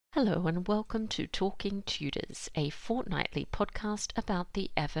Hello and welcome to Talking Tudors, a fortnightly podcast about the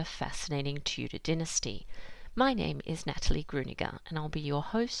ever-fascinating Tudor dynasty. My name is Natalie Gruniger and I'll be your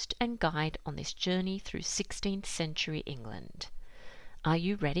host and guide on this journey through 16th century England. Are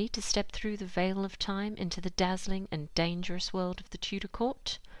you ready to step through the veil of time into the dazzling and dangerous world of the Tudor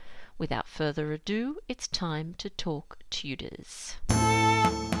court? Without further ado, it's time to talk Tudors.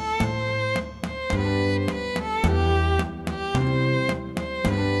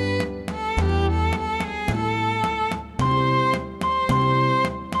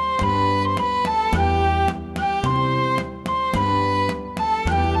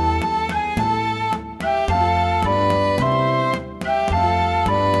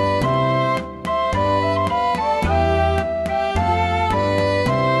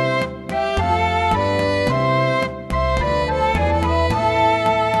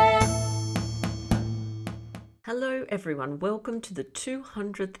 Hello everyone, welcome to the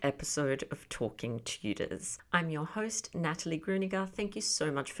 200th episode of Talking Tudors. I'm your host, Natalie Gruniger. Thank you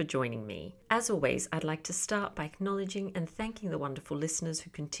so much for joining me. As always, I'd like to start by acknowledging and thanking the wonderful listeners who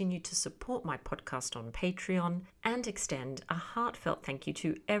continue to support my podcast on Patreon and extend a heartfelt thank you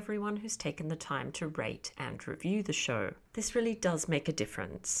to everyone who's taken the time to rate and review the show. This really does make a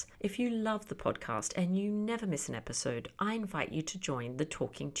difference. If you love the podcast and you never miss an episode, I invite you to join the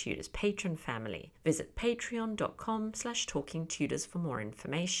Talking Tudors patron family. Visit patreon.com/talkingtudors for more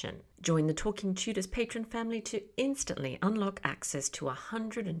information. Join the Talking Tudors patron family to instantly unlock access to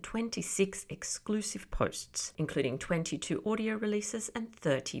 126 exclusive posts, including 22 audio releases and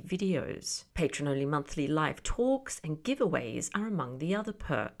 30 videos. Patron-only monthly live talks and giveaways are among the other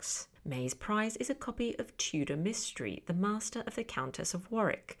perks. May's prize is a copy of Tudor Mystery, The Master of the Countess of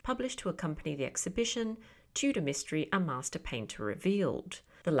Warwick, published to accompany the exhibition Tudor Mystery, A Master Painter Revealed.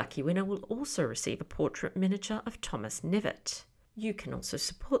 The lucky winner will also receive a portrait miniature of Thomas Knivet. You can also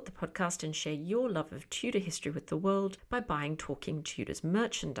support the podcast and share your love of Tudor history with the world by buying Talking Tudors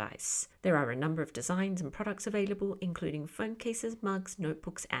merchandise. There are a number of designs and products available, including phone cases, mugs,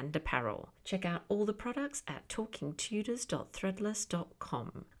 notebooks, and apparel. Check out all the products at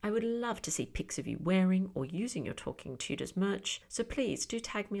talkingtudors.threadless.com. I would love to see pics of you wearing or using your Talking Tudors merch, so please do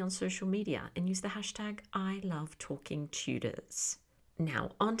tag me on social media and use the hashtag #ILoveTalkingTudors.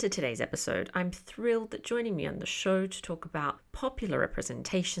 Now, on to today's episode. I'm thrilled that joining me on the show to talk about popular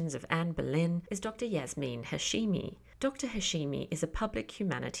representations of Anne Boleyn is Dr. Yasmine Hachimi. Dr. Hachimi is a public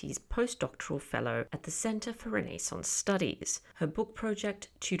humanities postdoctoral fellow at the Centre for Renaissance Studies. Her book project,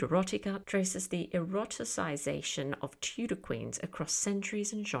 Tudorerotica, traces the eroticization of Tudor queens across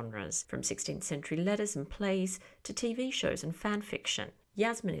centuries and genres, from 16th century letters and plays to TV shows and fan fiction.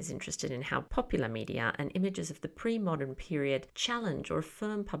 Yasmine is interested in how popular media and images of the pre-modern period challenge or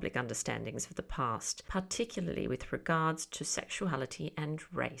affirm public understandings of the past, particularly with regards to sexuality and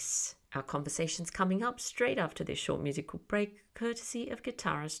race. Our conversation's coming up straight after this short musical break, courtesy of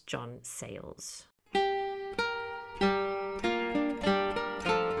guitarist John Sayles.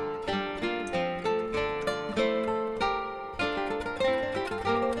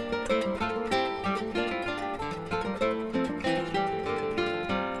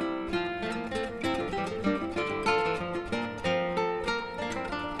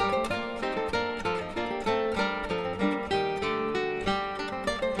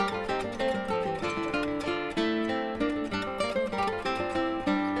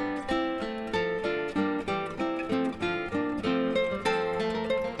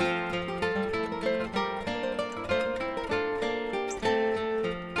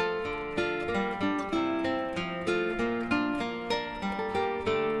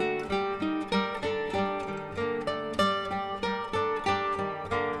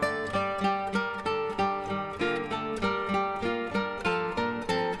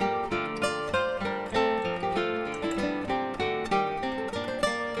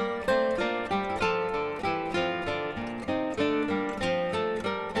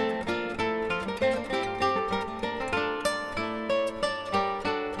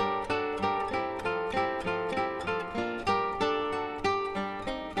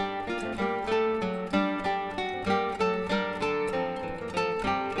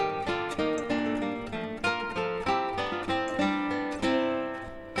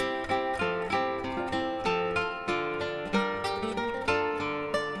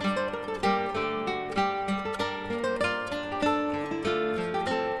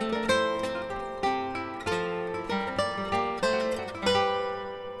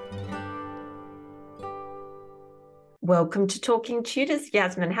 Welcome to Talking Tudors,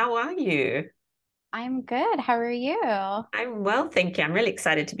 Yasmine. How are you? I'm good. How are you? I'm well, thank you. I'm really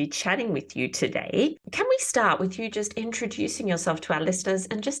excited to be chatting with you today. Can we start with you just introducing yourself to our listeners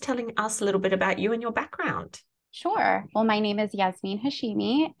and just telling us a little bit about you and your background? Sure. Well, my name is Yasmine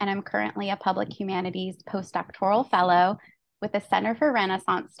Hachimi, and I'm currently a public humanities postdoctoral fellow with the Center for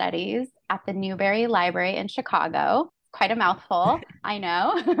Renaissance Studies at the Newberry Library in Chicago. Quite a mouthful, I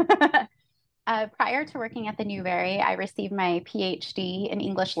know. Prior to working at the Newberry, I received my PhD in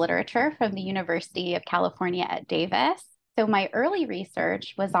English literature from the University of California at Davis. So my early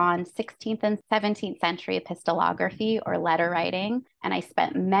research was on 16th and 17th century epistolography or letter writing, and I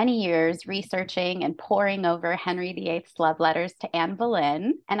spent many years researching and poring over Henry VIII's love letters to Anne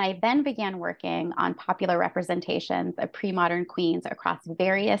Boleyn. And I then began working on popular representations of pre-modern queens across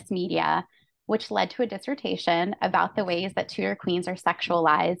various media, which led to a dissertation about the ways that Tudor queens are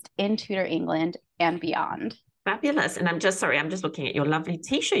sexualized in Tudor England and beyond. Fabulous. And I'm just looking at your lovely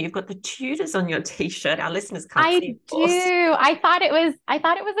t-shirt. You've got the Tudors on your t-shirt. Our listeners can't I see, of course. do. I thought it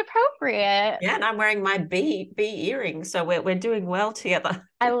was appropriate. Yeah, and I'm wearing my B earrings, so we're doing well together.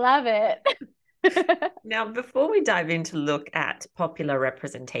 I love it. Now, before we dive in to look at popular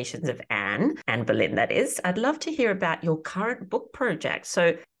representations of Anne Boleyn, that is, I'd love to hear about your current book project.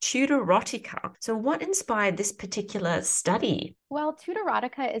 So, Tudorerotica. So, what inspired this particular study? Well,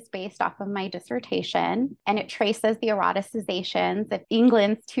 Tudorerotica is based off of my dissertation, and it traces the eroticizations of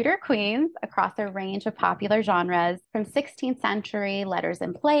England's Tudor queens across a range of popular genres, from 16th century letters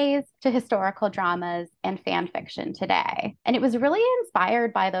and plays to historical dramas and fan fiction today. And it was really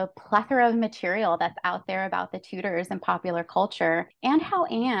inspired by the plethora of material that's out there about the Tudors in popular culture, and how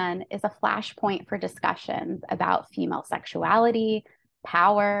Anne is a flashpoint for discussions about female sexuality,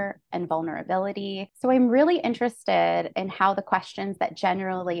 power, and vulnerability. So I'm really interested in how the questions that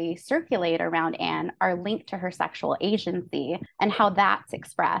generally circulate around Anne are linked to her sexual agency and how that's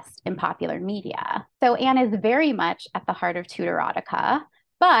expressed in popular media. So Anne is very much at the heart of Tudorerotica.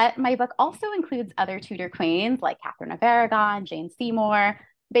 But my book also includes other Tudor queens like Catherine of Aragon, Jane Seymour,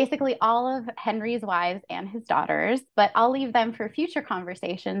 basically all of Henry's wives and his daughters, but I'll leave them for future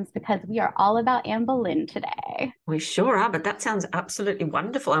conversations because we are all about Anne Boleyn today. We sure are, but that sounds absolutely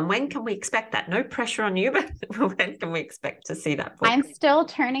wonderful. And when can we expect that? No pressure on you, but when can we expect to see that book? I'm still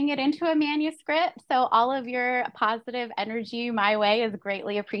turning it into a manuscript, so all of your positive energy my way is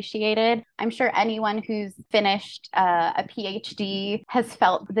greatly appreciated. I'm sure anyone who's finished a PhD has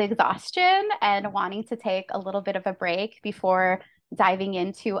felt the exhaustion and wanting to take a little bit of a break before diving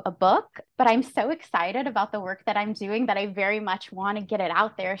into a book, but I'm so excited about the work that I'm doing that I very much want to get it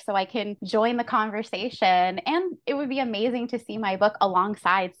out there so I can join the conversation. And it would be amazing to see my book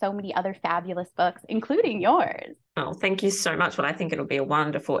alongside so many other fabulous books, including yours. Oh, thank you so much. Well, I think it'll be a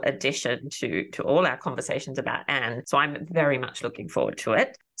wonderful addition to all our conversations about Anne. So I'm very much looking forward to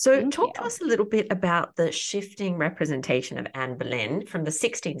it. So Thank talk to you. us a little bit about the shifting representation of Anne Boleyn from the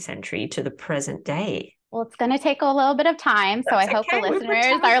 16th century to the present day. Well, it's going to take a little bit of time, so I That's hope the okay. We've got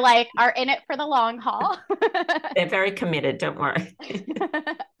listeners time. are in it for the long haul. They're very committed. Don't worry. So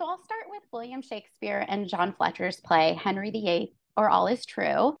I'll start with William Shakespeare and John Fletcher's play Henry VIII, or All Is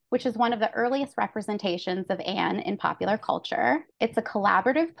True, which is one of the earliest representations of Anne in popular culture. It's a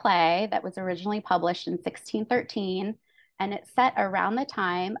collaborative play that was originally published in 1613, and it's set around the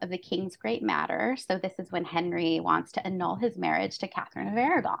time of the King's Great Matter. So this is when Henry wants to annul his marriage to Catherine of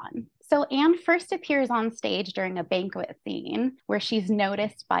Aragon. So Anne first appears on stage during a banquet scene where she's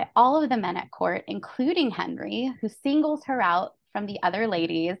noticed by all of the men at court, including Henry, who singles her out from the other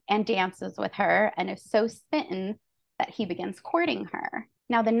ladies and dances with her and is so smitten that he begins courting her.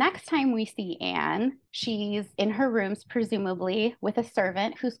 Now, the next time we see Anne, she's in her rooms, presumably with a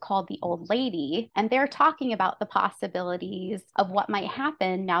servant who's called the old lady, and they're talking about the possibilities of what might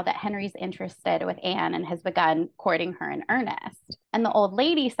happen now that Henry's interested with Anne and has begun courting her in earnest. And the old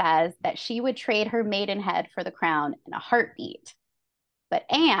lady says that she would trade her maidenhead for the crown in a heartbeat. But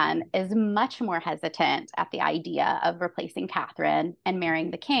Anne is much more hesitant at the idea of replacing Catherine and marrying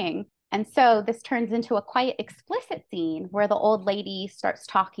the king. And so this turns into a quite explicit scene where the old lady starts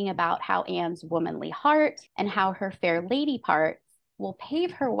talking about how Anne's womanly heart and how her fair lady parts will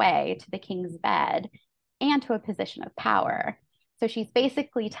pave her way to the king's bed and to a position of power. So she's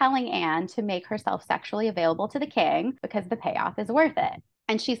basically telling Anne to make herself sexually available to the king because the payoff is worth it.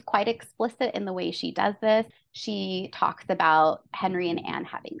 And she's quite explicit in the way she does this. She talks about Henry and Anne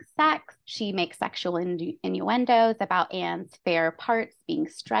having sex. She makes sexual innuendos about Anne's fair parts being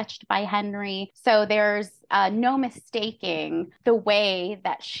stretched by Henry. So there's no mistaking the way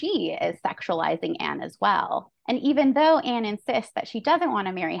that she is sexualizing Anne as well. And even though Anne insists that she doesn't want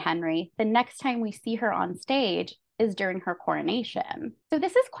to marry Henry, the next time we see her on stage is during her coronation. So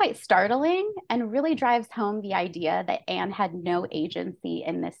this is quite startling and really drives home the idea that Anne had no agency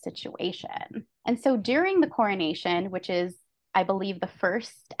in this situation. And so during the coronation, which is, I believe, the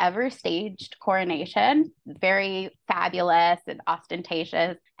first ever staged coronation, very fabulous and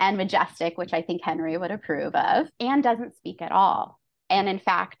ostentatious and majestic, which I think Henry would approve of, Anne doesn't speak at all. And in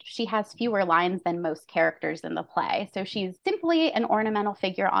fact, she has fewer lines than most characters in the play. So she's simply an ornamental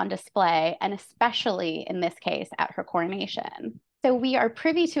figure on display, and especially in this case at her coronation. So we are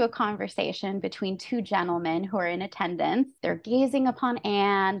privy to a conversation between two gentlemen who are in attendance. They're gazing upon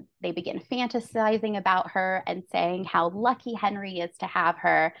Anne. They begin fantasizing about her and saying how lucky Henry is to have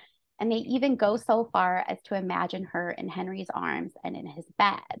her. And they even go so far as to imagine her in Henry's arms and in his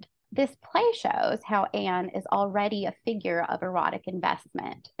bed. This play shows how Anne is already a figure of erotic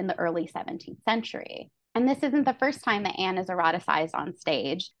investment in the early 17th century. And this isn't the first time that Anne is eroticized on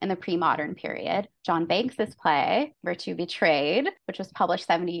stage in the pre-modern period. John Banks's play, Virtue Betrayed, which was published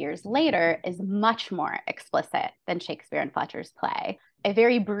 70 years later, is much more explicit than Shakespeare and Fletcher's play. A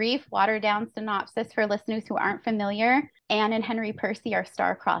very brief, watered-down synopsis for listeners who aren't familiar. Anne and Henry Percy are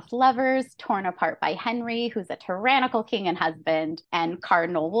star-crossed lovers, torn apart by Henry, who's a tyrannical king and husband, and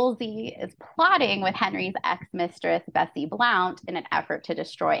Cardinal Wolsey is plotting with Henry's ex-mistress, Bessie Blount, in an effort to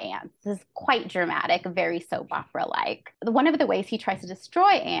destroy Anne. This is quite dramatic, very soap opera-like. One of the ways he tries to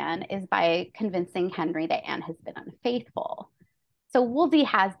destroy Anne is by convincing Henry that Anne has been unfaithful. So Wolsey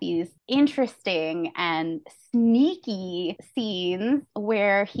has these interesting and sneaky scenes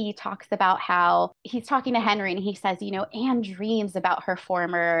where he talks about how he's talking to Henry and he says, Anne dreams about her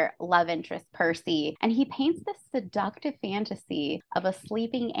former love interest, Percy. And he paints this seductive fantasy of a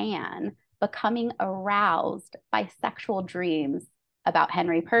sleeping Anne becoming aroused by sexual dreams about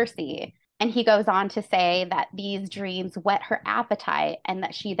Henry Percy. And he goes on to say that these dreams whet her appetite and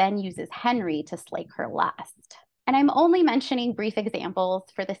that she then uses Henry to slake her lust. And I'm only mentioning brief examples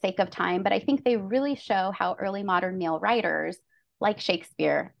for the sake of time, but I think they really show how early modern male writers like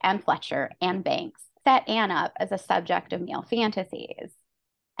Shakespeare and Fletcher and Banks set Anne up as a subject of male fantasies.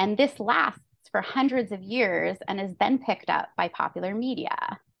 And this lasts for hundreds of years and is then picked up by popular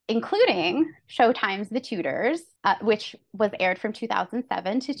media, including Showtime's The Tudors, which was aired from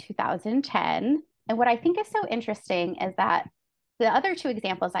 2007 to 2010. And what I think is so interesting is that the other two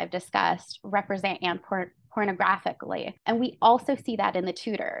examples I've discussed represent Anne pornographically. And we also see that in The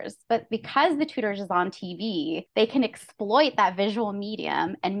Tudors. But because The Tudors is on TV, they can exploit that visual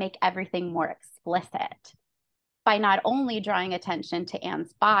medium and make everything more explicit by not only drawing attention to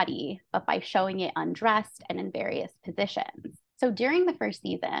Anne's body, but by showing it undressed and in various positions. So during the first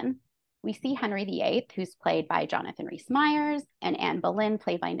season, we see Henry VIII, who's played by Jonathan Rhys-Meyers, and Anne Boleyn,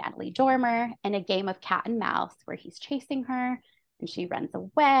 played by Natalie Dormer, in a game of cat and mouse where he's chasing her and she runs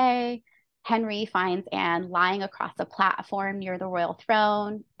away. Henry finds Anne lying across a platform near the royal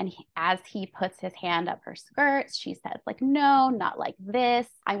throne. And as he puts his hand up her skirts, she says, no, not like this.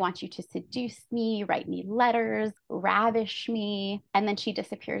 I want you to seduce me, write me letters, ravish me. And then she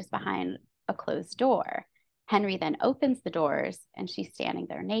disappears behind a closed door. Henry then opens the doors and she's standing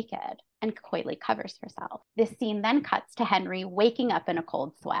there naked and coyly covers herself. This scene then cuts to Henry waking up in a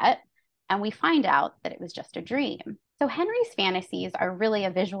cold sweat, and we find out that it was just a dream. So Henry's fantasies are really a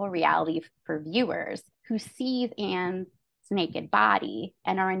visual reality for viewers who see Anne's naked body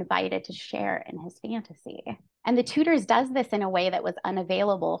and are invited to share in his fantasy. And The Tudors does this in a way that was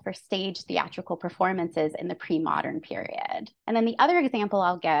unavailable for stage theatrical performances in the pre-modern period. And then the other example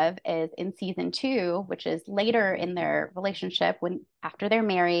I'll give is in season 2, which is later in their relationship, after they're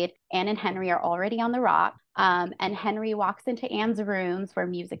married, Anne and Henry are already on the rock. And Henry walks into Anne's rooms where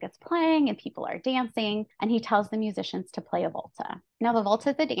music is playing and people are dancing, and he tells the musicians to play a volta. Now, the volta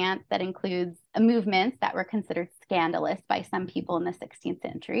is a dance that includes movements that were considered scandalous by some people in the 16th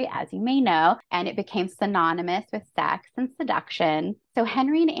century, as you may know, and it became synonymous with sex and seduction. So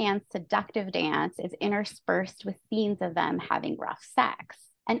Henry and Anne's seductive dance is interspersed with scenes of them having rough sex.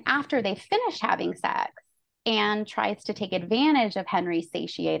 And after they finish having sex, Anne tries to take advantage of Henry's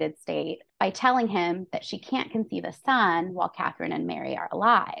satiated state by telling him that she can't conceive a son while Catherine and Mary are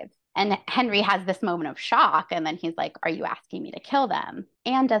alive. And Henry has this moment of shock, and then he's like, "Are you asking me to kill them?"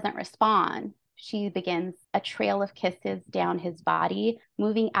 Anne doesn't respond. She begins a trail of kisses down his body,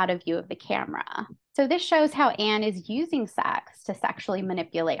 moving out of view of the camera. So this shows how Anne is using sex to sexually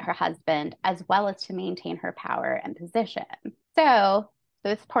manipulate her husband, as well as to maintain her power and position. So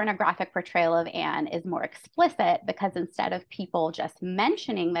this pornographic portrayal of Anne is more explicit because instead of people just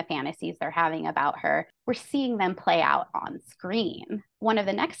mentioning the fantasies they're having about her, we're seeing them play out on screen. One of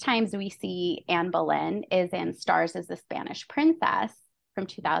the next times we see Anne Boleyn is in Stars as the Spanish Princess from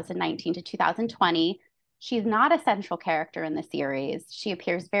 2019 to 2020. She's not a central character in the series. She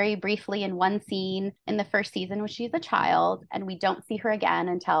appears very briefly in one scene in the first season when she's a child, and we don't see her again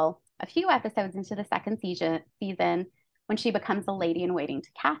until a few episodes into the second season when she becomes a lady in waiting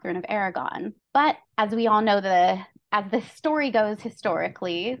to Catherine of Aragon. But as we all know, as the story goes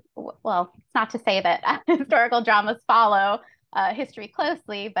historically, well, it's not to say that historical dramas follow history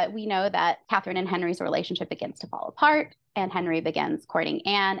closely, but we know that Catherine and Henry's relationship begins to fall apart, and Henry begins courting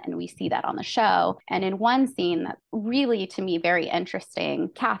Anne, and we see that on the show. And in one scene that's really, to me, very interesting,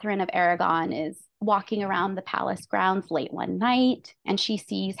 Catherine of Aragon is walking around the palace grounds late one night, and she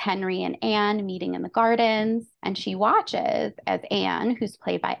sees Henry and Anne meeting in the gardens, and she watches as Anne, who's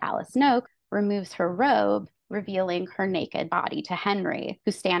played by Alice Noak, removes her robe, revealing her naked body to Henry,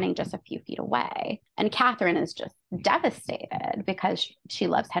 who's standing just a few feet away. And Catherine is just devastated because she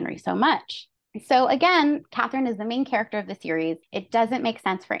loves Henry so much. So again, Catherine is the main character of the series. It doesn't make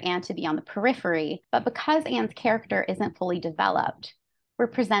sense for Anne to be on the periphery, but because Anne's character isn't fully developed, we're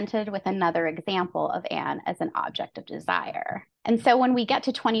presented with another example of Anne as an object of desire. And so when we get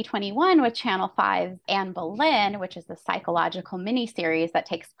to 2021 with Channel 5's Anne Boleyn, which is a psychological miniseries that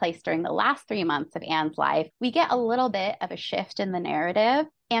takes place during the last 3 months of Anne's life, we get a little bit of a shift in the narrative.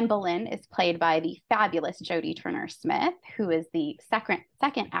 Anne Boleyn is played by the fabulous Jodie Turner-Smith, who is the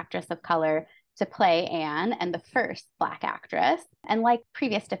second actress of color to play Anne and the first Black actress. And like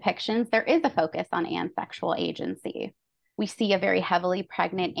previous depictions, there is a focus on Anne's sexual agency. We see a very heavily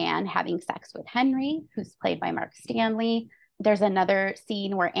pregnant Anne having sex with Henry, who's played by Mark Stanley. There's another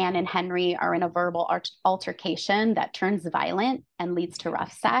scene where Anne and Henry are in a verbal altercation that turns violent and leads to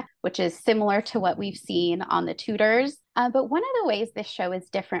rough sex, which is similar to what we've seen on The Tudors. But one of the ways this show is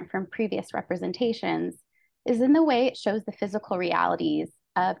different from previous representations is in the way it shows the physical realities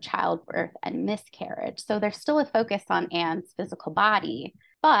of childbirth and miscarriage. So there's still a focus on Anne's physical body,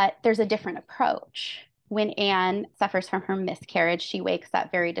 but there's a different approach. When Anne suffers from her miscarriage, she wakes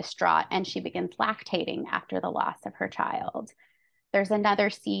up very distraught and she begins lactating after the loss of her child. There's another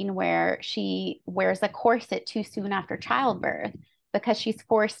scene where she wears a corset too soon after childbirth because she's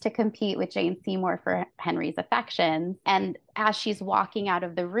forced to compete with Jane Seymour for Henry's affections. And as she's walking out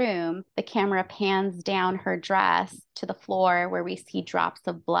of the room, the camera pans down her dress to the floor where we see drops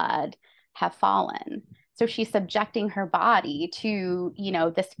of blood have fallen. So she's subjecting her body to,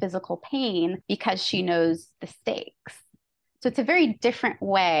 this physical pain because she knows the stakes. So it's a very different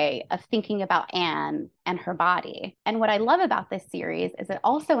way of thinking about Anne and her body. And what I love about this series is it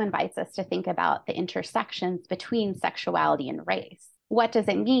also invites us to think about the intersections between sexuality and race. What does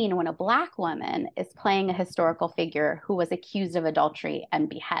it mean when a Black woman is playing a historical figure who was accused of adultery and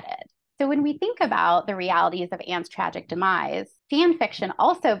beheaded? So when we think about the realities of Anne's tragic demise, fan fiction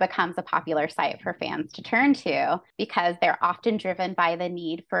also becomes a popular site for fans to turn to because they're often driven by the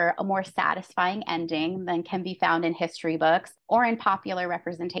need for a more satisfying ending than can be found in history books or in popular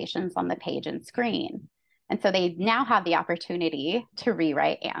representations on the page and screen. And so they now have the opportunity to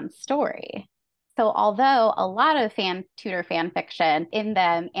rewrite Anne's story. So although a lot of Tudor fan fiction in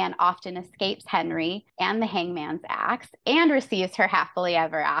them, Anne often escapes Henry and the hangman's axe and receives her happily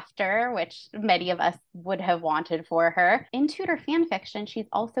ever after, which many of us would have wanted for her. In Tudor fan fiction, she's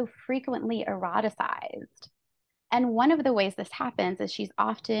also frequently eroticized. And one of the ways this happens is she's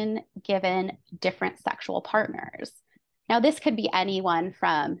often given different sexual partners. Now, this could be anyone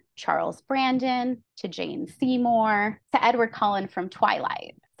from Charles Brandon to Jane Seymour to Edward Cullen from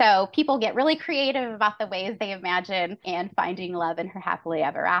Twilight. So people get really creative about the ways they imagine Anne finding love in her happily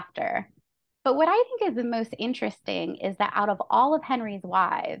ever after. But what I think is the most interesting is that out of all of Henry's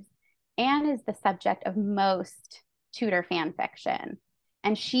wives, Anne is the subject of most Tudor fan fiction.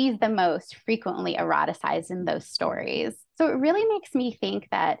 And she's the most frequently eroticized in those stories. So it really makes me think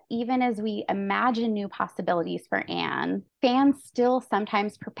that even as we imagine new possibilities for Anne, fans still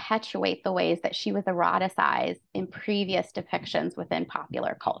sometimes perpetuate the ways that she was eroticized in previous depictions within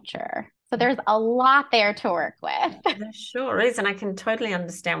popular culture. So there's a lot there to work with. There sure is. And I can totally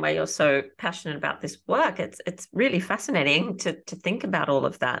understand why you're so passionate about this work. It's really fascinating to think about all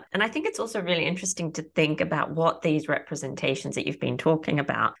of that. And I think it's also really interesting to think about what these representations that you've been talking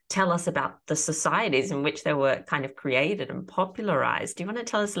about tell us about the societies in which they were kind of created and popularized. Do you want to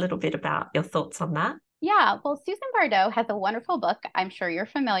tell us a little bit about your thoughts on that? Yeah, well, Susan Bardot has a wonderful book I'm sure you're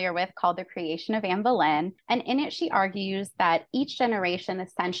familiar with called The Creation of Anne Boleyn. And in it, she argues that each generation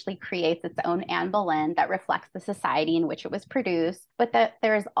essentially creates its own Anne Boleyn that reflects the society in which it was produced, but that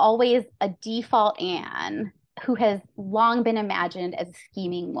there's always a default Anne who has long been imagined as a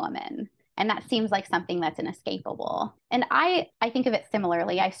scheming woman. And that seems like something that's inescapable. And I think of it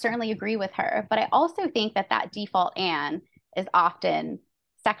similarly. I certainly agree with her, but I also think that default Anne is often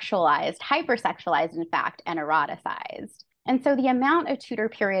sexualized, hypersexualized, in fact, and eroticized. And so the amount of Tudor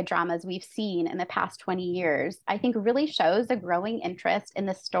period dramas we've seen in the past 20 years, I think really shows a growing interest in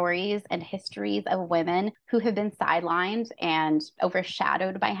the stories and histories of women who have been sidelined and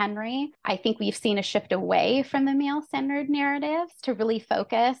overshadowed by Henry. I think we've seen a shift away from the male-centered narratives to really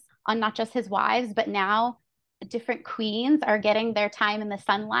focus on not just his wives, but now different queens are getting their time in the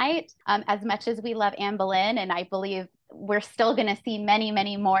sunlight. As much as we love Anne Boleyn, and I believe we're still going to see many,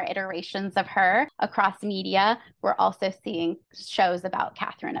 many more iterations of her across media. We're also seeing shows about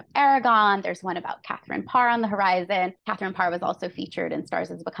Catherine of Aragon. There's one about Catherine Parr on the horizon. Catherine Parr was also featured in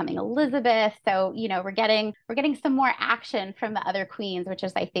Stars is Becoming Elizabeth. So, you know, we're getting some more action from the other queens, which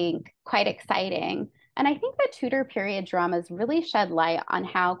is, I think, quite exciting. And I think the Tudor period dramas really shed light on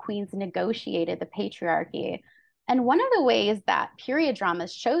how queens negotiated the patriarchy. And one of the ways that period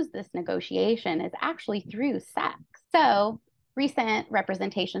dramas shows this negotiation is actually through sex. So recent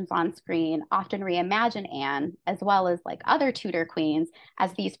representations on screen often reimagine Anne, as well as like other Tudor queens,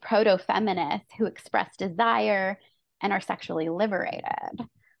 as these proto-feminists who express desire and are sexually liberated.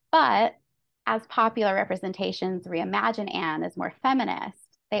 But as popular representations reimagine Anne as more feminist,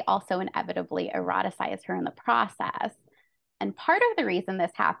 they also inevitably eroticize her in the process. And part of the reason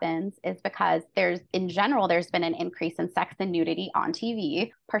this happens is because there's been an increase in sex and nudity on TV,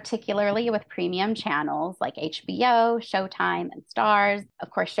 particularly with premium channels like HBO, Showtime, and Starz.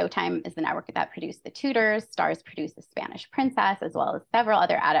 Of course, Showtime is the network that produced The Tudors. Starz produced The Spanish Princess, as well as several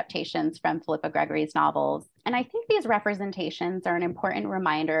other adaptations from Philippa Gregory's novels. And I think these representations are an important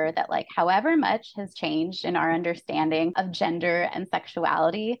reminder that, like, however much has changed in our understanding of gender and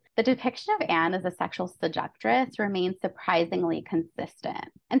sexuality, the depiction of Anne as a sexual seductress remains surprisingly consistent.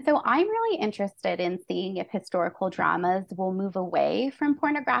 And so I'm really interested in seeing if historical dramas will move away from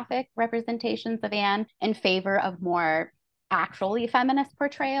pornographic representations of Anne in favor of more actually feminist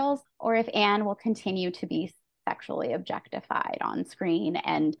portrayals, or if Anne will continue to be sexually objectified on screen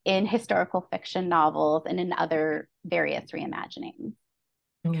and in historical fiction novels and in other various reimaginings.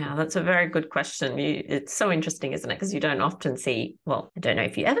 Yeah, that's a very good question. It's so interesting, isn't it? Because you don't often see, well, I don't know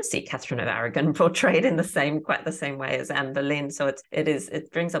if you ever see Catherine of Aragon portrayed in quite the same way as Anne Boleyn. So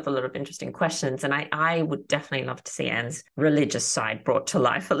it brings up a lot of interesting questions. And I would definitely love to see Anne's religious side brought to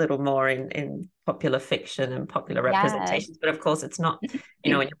life a little more in popular fiction and popular representations. Yes. But of course, it's not, when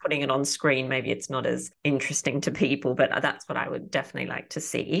you're putting it on screen, maybe it's not as interesting to people, but that's what I would definitely like to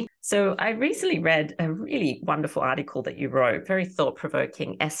see. So I recently read a really wonderful article that you wrote, very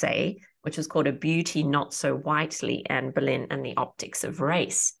thought-provoking essay, which was called A Beauty Not So Whitely, Anne Boleyn and the Optics of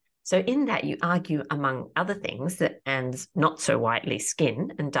Race. So in that, you argue, among other things, that Anne's not so whitely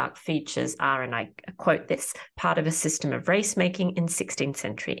skin and dark features are, and I quote this, part of a system of race making in 16th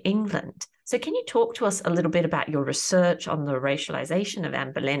century England. So can you talk to us a little bit about your research on the racialization of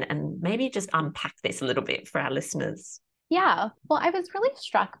Anne Boleyn and maybe just unpack this a little bit for our listeners? Yeah, well, I was really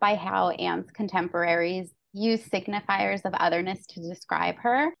struck by how Anne's contemporaries use signifiers of otherness to describe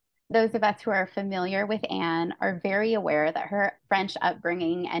her. Those of us who are familiar with Anne are very aware that her French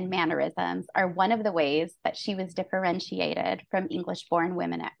upbringing and mannerisms are one of the ways that she was differentiated from English-born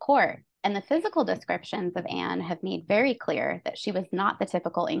women at court. And the physical descriptions of Anne have made very clear that she was not the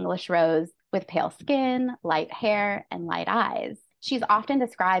typical English rose with pale skin, light hair, and light eyes. She's often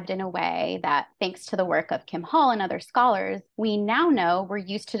described in a way that, thanks to the work of Kim Hall and other scholars, we now know were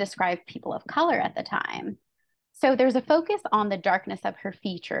used to describe people of color at the time. So there's a focus on the darkness of her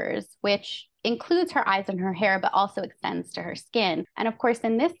features, which includes her eyes and her hair, but also extends to her skin. And of course,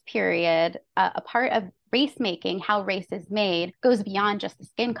 in this period, a part of race making, how race is made, goes beyond just the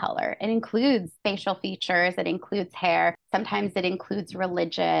skin color. It includes facial features, it includes hair, sometimes it includes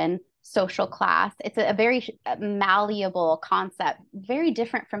religion, social class. It's a very malleable concept, very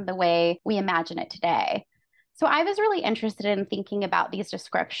different from the way we imagine it today. So I was really interested in thinking about these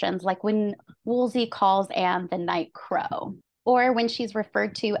descriptions, like when Wolsey calls Anne the Night Crow, or when she's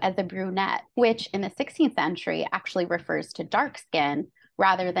referred to as a brunette, which in the 16th century actually refers to dark skin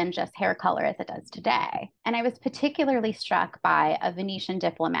rather than just hair color as it does today. And I was particularly struck by a Venetian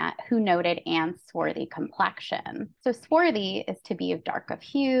diplomat who noted Anne's swarthy complexion. So swarthy is to be of dark of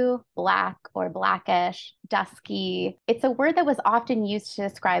hue, black or blackish, dusky. It's a word that was often used to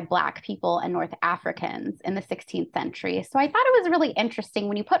describe Black people and North Africans in the 16th century. So I thought it was really interesting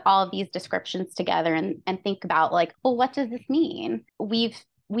when you put all of these descriptions together and think about, like, well, what does this mean? We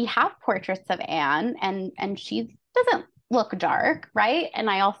have portraits of Anne and she doesn't look dark, right? And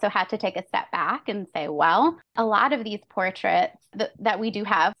I also had to take a step back and say, well, a lot of these portraits that we do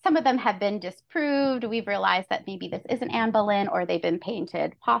have, some of them have been disproved. We've realized that maybe this isn't Anne Boleyn or they've been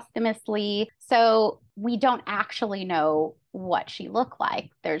painted posthumously. So we don't actually know what she looked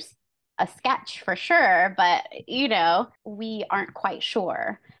like. There's a sketch for sure, but we aren't quite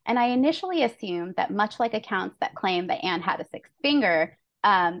sure. And I initially assumed that, much like accounts that claim that Anne had a sixth finger,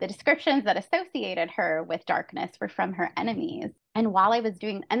 the descriptions that associated her with darkness were from her enemies. And while I was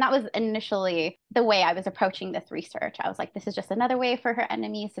doing, and that was initially the way I was approaching this research, I was like, this is just another way for her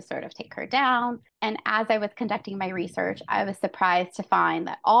enemies to sort of take her down. And as I was conducting my research, I was surprised to find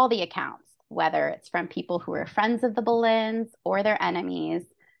that all the accounts, whether it's from people who were friends of the Boleyns or their enemies,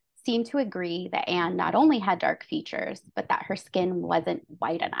 seem to agree that Anne not only had dark features, but that her skin wasn't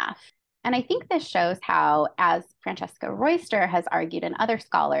white enough. And I think this shows how, as Francesca Royster has argued and other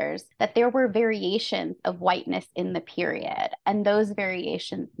scholars, that there were variations of whiteness in the period, and those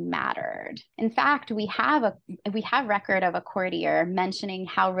variations mattered. In fact, we have record of a courtier mentioning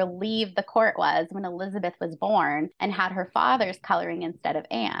how relieved the court was when Elizabeth was born and had her father's coloring instead of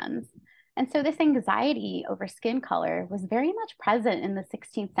Anne's. And so this anxiety over skin color was very much present in the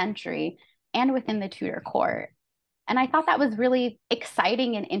 16th century and within the Tudor court. And I thought that was really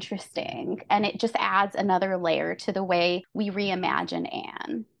exciting and interesting. And it just adds another layer to the way we reimagine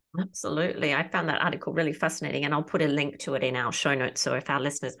Anne. Absolutely. I found that article really fascinating, and I'll put a link to it in our show notes. So if our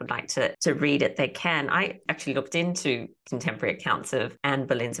listeners would like to read it, they can. I actually looked into contemporary accounts of Anne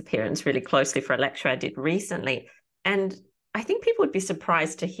Boleyn's appearance really closely for a lecture I did recently. And I think people would be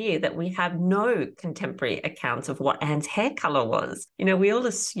surprised to hear that we have no contemporary accounts of what Anne's hair color was. We all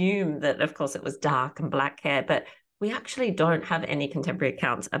assume that, of course, it was dark and black hair, but we actually don't have any contemporary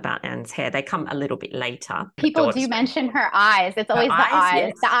accounts about Anne's hair. They come a little bit later. People do mention her eyes. It's always the eyes.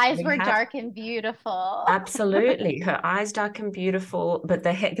 Yes, the eyes were dark and beautiful. Absolutely. Her eyes dark and beautiful, but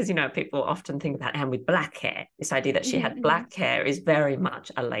the hair, because, people often think about Anne with black hair. This idea that she had black hair is very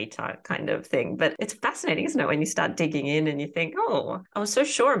much a later kind of thing. But it's fascinating, isn't it, when you start digging in and you think, oh, I was so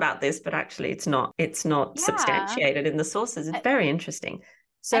sure about this, but actually it's not substantiated in the sources. It's very interesting.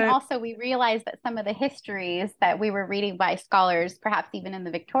 And also we realized that some of the histories that we were reading by scholars, perhaps even in the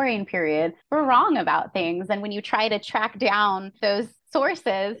Victorian period, were wrong about things. And when you try to track down those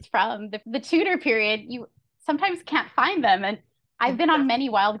sources from the Tudor period, you sometimes can't find them. And I've been on many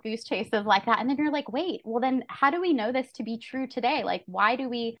wild goose chases like that. And then you're like, wait, well, then how do we know this to be true today? Like, why do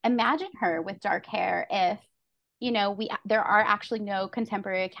we imagine her with dark hair if there are actually no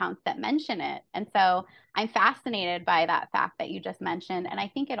contemporary accounts that mention it? And so I'm fascinated by that fact that you just mentioned. And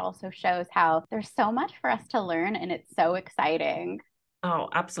I think it also shows how there's so much for us to learn, and it's so exciting. Oh,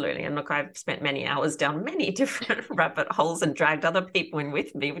 absolutely. And look, I've spent many hours down many different rabbit holes and dragged other people in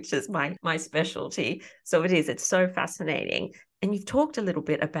with me, which is my specialty. So it's so fascinating. And you've talked a little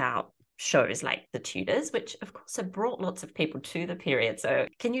bit about shows like The Tudors, which of course have brought lots of people to the period. So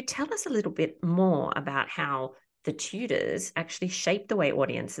can you tell us a little bit more about how the Tudors actually shaped the way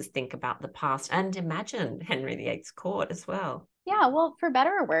audiences think about the past and imagine Henry VIII's court as well? Yeah, well, for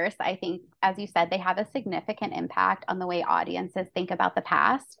better or worse, I think, as you said, they have a significant impact on the way audiences think about the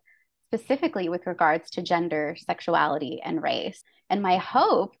past, specifically with regards to gender, sexuality, and race. And my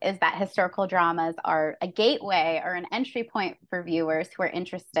hope is that historical dramas are a gateway or an entry point for viewers who are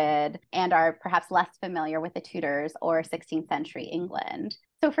interested and are perhaps less familiar with the Tudors or 16th century England.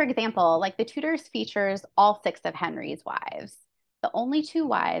 So, for example, like The Tudors features all 6 of Henry's wives. The only 2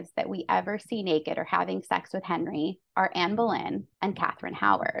 wives that we ever see naked or having sex with Henry are Anne Boleyn and Catherine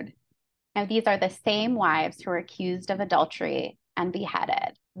Howard. Now, these are the same wives who are accused of adultery and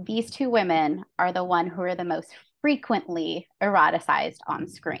beheaded. These 2 women are the one who are the most frequently eroticized on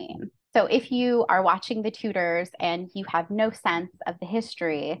screen. So if you are watching The Tudors and you have no sense of the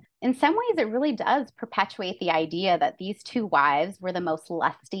history, in some ways it really does perpetuate the idea that these 2 wives were the most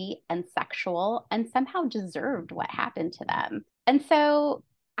lusty and sexual and somehow deserved what happened to them. And so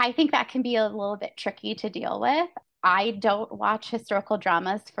I think that can be a little bit tricky to deal with. I don't watch historical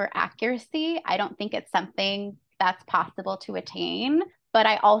dramas for accuracy. I don't think it's something that's possible to attain. But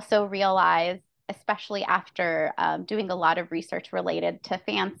I also realize, especially after doing a lot of research related to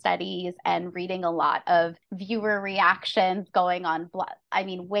fan studies and reading a lot of viewer reactions going on.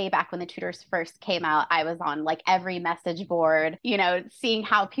 Way back when the Tudors first came out, I was on like every message board, seeing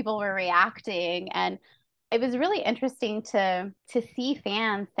how people were reacting. And it was really interesting to see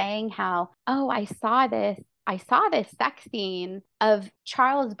fans saying how, oh, I saw this sex scene of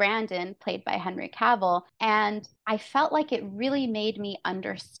Charles Brandon, played by Henry Cavill, and I felt like it really made me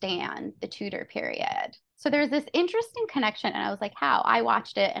understand the Tudor period. So there's this interesting connection, and I was like, how? I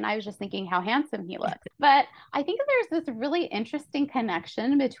watched it, and I was just thinking how handsome he looked. But I think there's this really interesting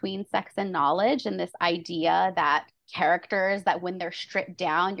connection between sex and knowledge, and this idea that characters that when they're stripped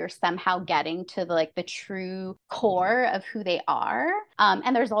down, you're somehow getting to the true core of who they are.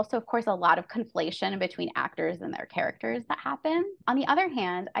 And there's also, of course, a lot of conflation between actors and their characters that happen. On the other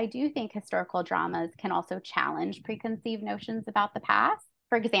hand, I do think historical dramas can also challenge preconceived notions about the past.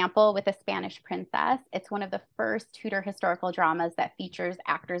 For example, with The Spanish Princess, it's one of the first Tudor historical dramas that features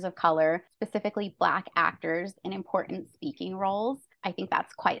actors of color, specifically Black actors, in important speaking roles. I think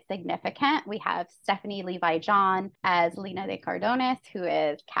that's quite significant. We have Stephanie Levi John as Lina de Cardones, who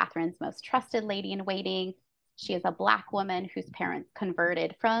is Catherine's most trusted lady in waiting. She is a Black woman whose parents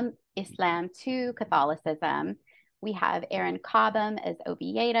converted from Islam to Catholicism. We have Aaron Cobham as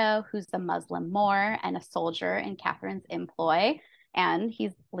Oviedo, who's a Muslim Moor and a soldier in Catherine's employ, and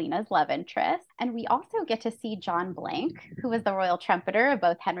he's Lena's love interest. And we also get to see John Blank, who was the royal trumpeter of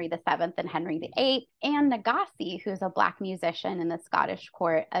both Henry VII and Henry VIII, and Nagasi, who's a Black musician in the Scottish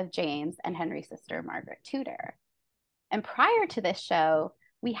court of James and Henry's sister, Margaret Tudor. And prior to this show,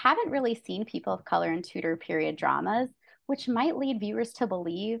 we haven't really seen people of color in Tudor period dramas, which might lead viewers to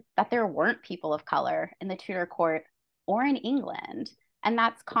believe that there weren't people of color in the Tudor court or in England. And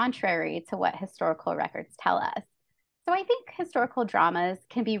that's contrary to what historical records tell us. So I think historical dramas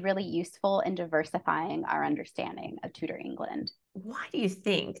can be really useful in diversifying our understanding of Tudor England. Why do you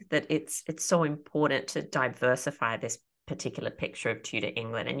think that it's so important to diversify this particular picture of Tudor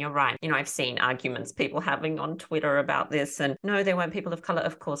England? And you're right, I've seen arguments people having on Twitter about this, and no, there weren't people of color.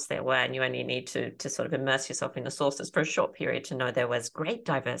 Of course there were, and you only need to sort of immerse yourself in the sources for a short period to know there was great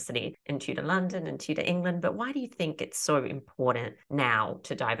diversity in Tudor London and Tudor England. But why do you think it's so important now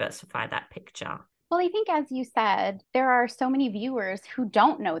to diversify that picture? Well, I think, as you said, there are so many viewers who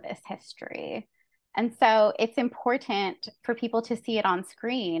don't know this history. And so it's important for people to see it on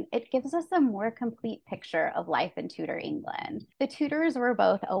screen. It gives us a more complete picture of life in Tudor England. The Tudors were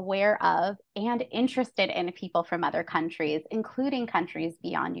both aware of and interested in people from other countries, including countries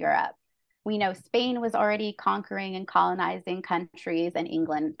beyond Europe. We know Spain was already conquering and colonizing countries, and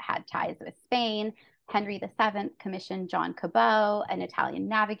England had ties with Spain. Henry VII commissioned John Cabot, an Italian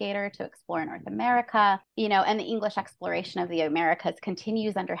navigator, to explore North America, and the English exploration of the Americas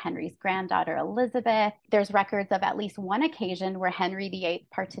continues under Henry's granddaughter, Elizabeth. There's records of at least one occasion where Henry VIII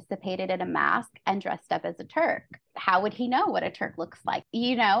participated in a masque and dressed up as a Turk. How would he know what a Turk looks like?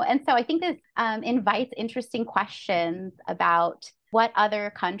 And so I think this invites interesting questions about what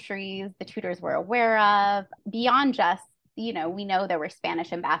other countries the Tudors were aware of beyond just we know there were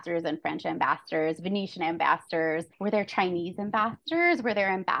Spanish ambassadors and French ambassadors, Venetian ambassadors. Were there Chinese ambassadors? Were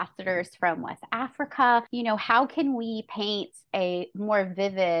there ambassadors from West Africa? How can we paint a more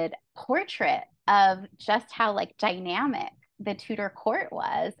vivid portrait of just how dynamic the Tudor court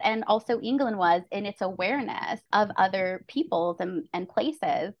was, and also England was in its awareness of other peoples and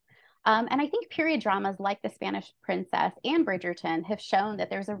places? And I think period dramas like The Spanish Princess and Bridgerton have shown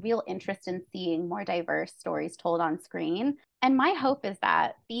that there's a real interest in seeing more diverse stories told on screen. And my hope is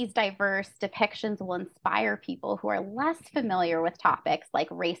that these diverse depictions will inspire people who are less familiar with topics like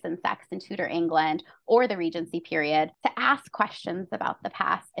race and sex in Tudor England or the Regency period to ask questions about the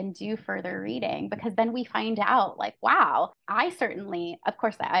past and do further reading, because then we find out wow, I certainly, of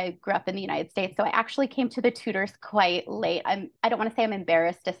course, I grew up in the United States, so I actually came to the Tudors quite late. I don't want to say I'm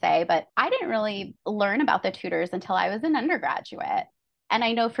embarrassed to say, but I didn't really learn about the Tudors until I was an undergraduate. And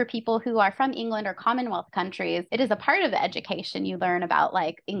I know for people who are from England or Commonwealth countries, it is a part of the education you learn about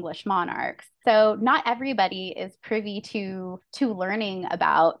English monarchs. So not everybody is privy to learning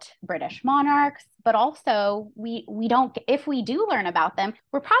about British monarchs, but also we don't, if we do learn about them,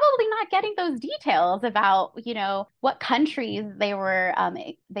 we're probably not getting those details about, what countries they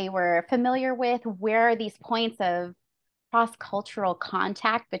were familiar with, where are these points of cross-cultural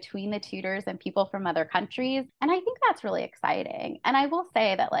contact between the Tudors and people from other countries. And I think that's really exciting. And I will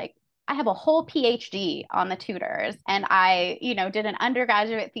say that I have a whole PhD on the Tudors, and I, did an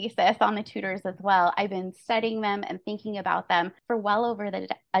undergraduate thesis on the Tudors as well. I've been studying them and thinking about them for well over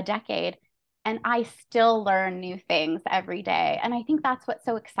a decade, and I still learn new things every day. And I think that's what's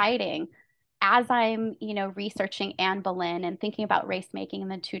so exciting. As I'm, researching Anne Boleyn and thinking about race making in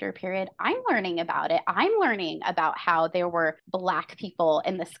the Tudor period, I'm learning about it. I'm learning about how there were Black people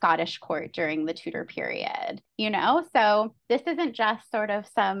in the Scottish court during the Tudor period, So this isn't just sort of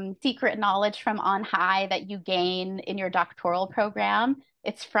some secret knowledge from on high that you gain in your doctoral program.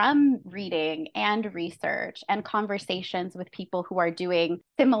 It's from reading and research and conversations with people who are doing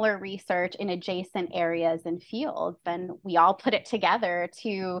similar research in adjacent areas and fields. And we all put it together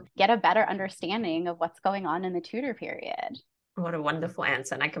to get a better understanding of what's going on in the Tudor period. What a wonderful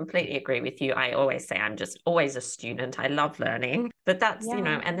answer. And I completely agree with you. I always say I'm just always a student. I love learning. But that's,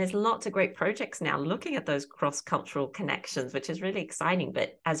 Yeah. and there's lots of great projects now looking at those cross-cultural connections, which is really exciting.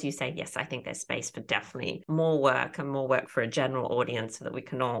 But as you say, yes, I think there's space for definitely more work and more work for a general audience so that we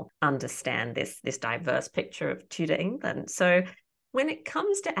can all understand this diverse picture of Tudor England. So when it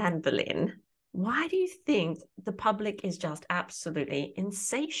comes to Anne Boleyn, why do you think the public is just absolutely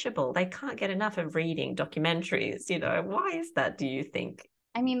insatiable? They can't get enough of reading documentaries. Why is that, do you think?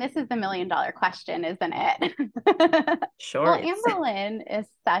 I mean, this is the $1,000,000 question, isn't it? Sure Well, Anne is. Boleyn is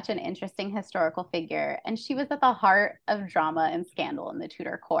such an interesting historical figure, and she was at the heart of drama and scandal in the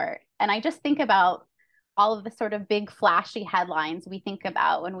Tudor court. And I just think about all of the sort of big flashy headlines we think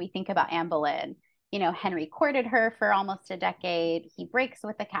about when we think about Anne Boleyn. Henry courted her for almost a decade. He breaks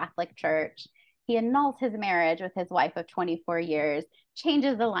with the Catholic Church. He annuls his marriage with his wife of 24 years,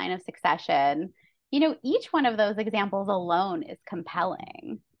 changes the line of succession. Each one of those examples alone is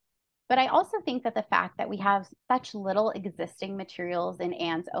compelling. But I also think that the fact that we have such little existing materials in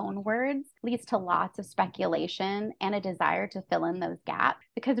Anne's own words leads to lots of speculation and a desire to fill in those gaps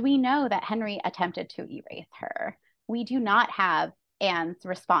because we know that Henry attempted to erase her. We do not have Anne's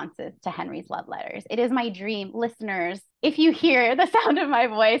responses to Henry's love letters. It is my dream, listeners, if you hear the sound of my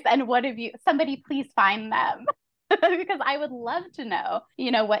voice and what have you, somebody please find them. Because I would love to know,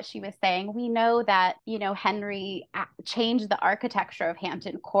 what she was saying. We know that, Henry changed the architecture of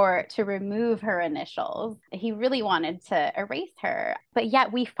Hampton Court to remove her initials. He really wanted to erase her, but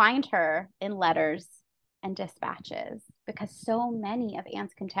yet we find her in letters and dispatches because so many of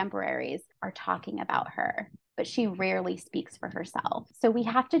Anne's contemporaries are talking about her, but she rarely speaks for herself. So we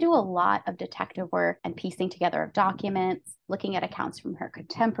have to do a lot of detective work and piecing together of documents, looking at accounts from her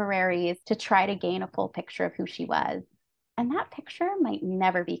contemporaries to try to gain a full picture of who she was. And that picture might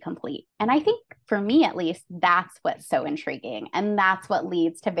never be complete. And I think for me, at least, that's what's so intriguing. And that's what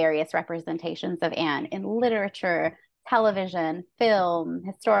leads to various representations of Anne in literature, television, film,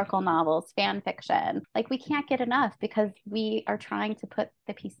 historical novels, fan fiction. Like we can't get enough because we are trying to put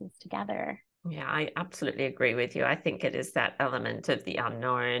the pieces together. Yeah, I absolutely agree with you. I think it is that element of the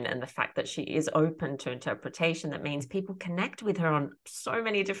unknown and the fact that she is open to interpretation that means people connect with her on so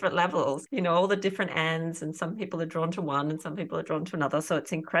many different levels, all the different ends, and some people are drawn to one and some people are drawn to another. So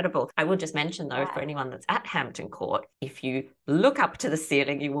it's incredible. I will just mention, though, for anyone that's at Hampton Court, if you look up to the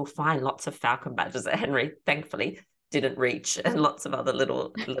ceiling, you will find lots of falcon badges that Henry, thankfully, didn't reach, and lots of other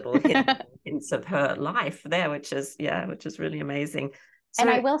little hints of her life there, which is really amazing. And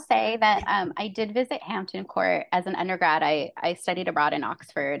I will say that I did visit Hampton Court as an undergrad. I studied abroad in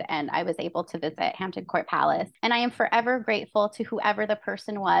Oxford and I was able to visit Hampton Court Palace. And I am forever grateful to whoever the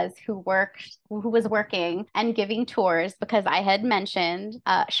person was who was working and giving tours because I had mentioned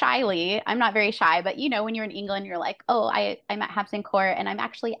shyly, I'm not very shy, but when you're in England, you're like, oh, I'm at Hampton Court and I'm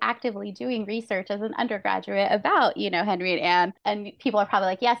actually actively doing research as an undergraduate about, Henry and Anne. And people are probably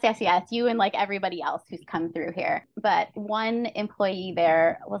like, yes, yes, yes, you and like everybody else who's come through here. But one employee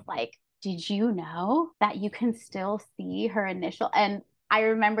there was like, did you know that you can still see her initial? And I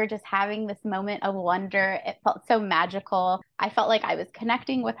remember just having this moment of wonder. It felt so magical. I felt like I was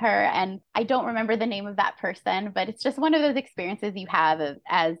connecting with her. And I don't remember the name of that person, but it's just one of those experiences you have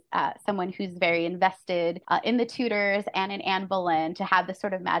as someone who's very invested in the Tudors and in Anne Boleyn to have this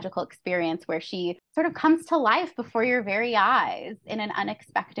sort of magical experience where she sort of comes to life before your very eyes in an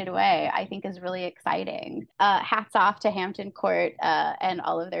unexpected way, I think is really exciting. Hats off to Hampton Court and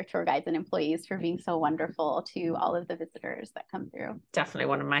all of their tour guides and employees for being so wonderful to all of the visitors that come through. Definitely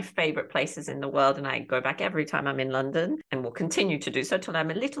one of my favorite places in the world, and I go back every time I'm in London and will continue to do so till I'm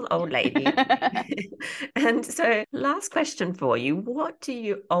a little old lady. And so last question for you, what do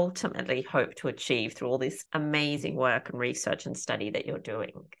you ultimately hope to achieve through all this amazing work and research and study that you're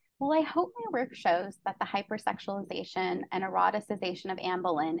doing? Well, I hope my work shows that the hypersexualization and eroticization of Anne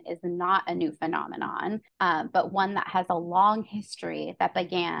Boleyn is not a new phenomenon, but one that has a long history that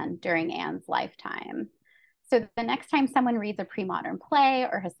began during Anne's lifetime. So the next time someone reads a pre-modern play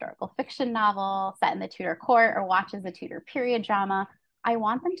or historical fiction novel set in the Tudor court or watches a Tudor period drama, I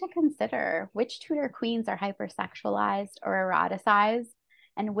want them to consider which Tudor queens are hypersexualized or eroticized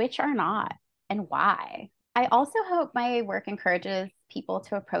and which are not, and why. I also hope my work encourages people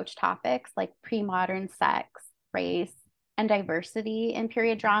to approach topics like pre-modern sex, race, and diversity in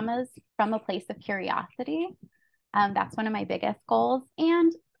period dramas from a place of curiosity. That's one of my biggest goals.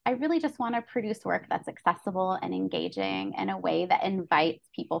 And I really just want to produce work that's accessible and engaging in a way that invites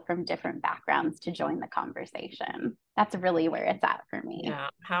people from different backgrounds to join the conversation. That's really where it's at for me. Yeah,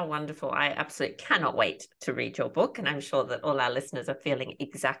 how wonderful. I absolutely cannot wait to read your book. And I'm sure that all our listeners are feeling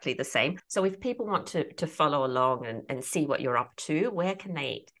exactly the same. So if people want to follow along and see what you're up to, where can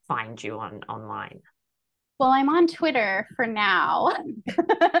they find you online? Well, I'm on Twitter for now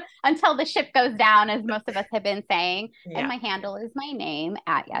until the ship goes down, as most of us have been saying. And Yeah. my handle is my name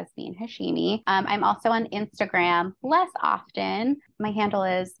at Yasmine Hachimi. I'm also on Instagram less often. My handle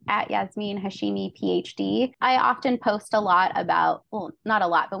is at Yasmine Hachimi PhD. I often post a lot about, well, not a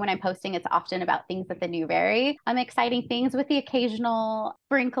lot, but when I'm posting, it's often about things at the Newbery. Exciting things with the occasional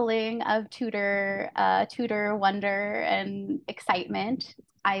sprinkling of Tudor wonder and excitement.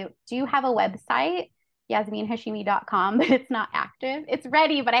 I do have a website, YasmineHashimi.com, but it's not active. It's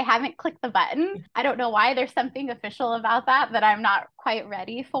ready, but I haven't clicked the button. I don't know why. There's something official about that I'm not quite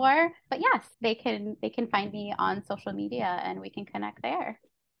ready for. But yes, they can find me on social media and we can connect there.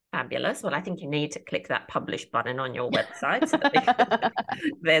 Fabulous. Well, I think you need to click that publish button on your website so that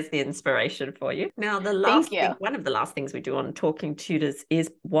there's the inspiration for you. Now, one of the last things we do on Talking Tudors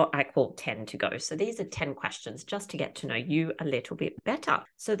is what I call 10 to go. So these are 10 questions just to get to know you a little bit better.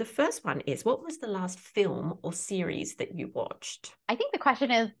 So the first one is, what was the last film or series that you watched? I think the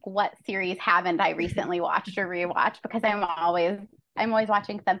question is, what series haven't I recently watched or rewatched? Because I'm always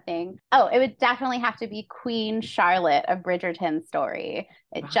watching something. Oh, it would definitely have to be Queen Charlotte, A Bridgerton Story.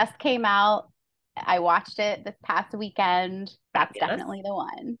 It just came out. I watched it this past weekend. That's definitely the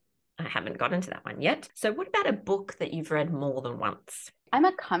one. I haven't got into that one yet. So what about a book that you've read more than once? I'm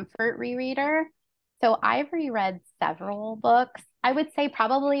a comfort rereader. So I've reread several books. I would say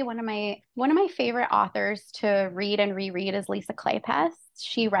probably one of my favorite authors to read and reread is Lisa Kleypas.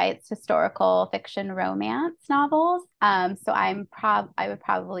 She writes historical fiction romance novels. So I would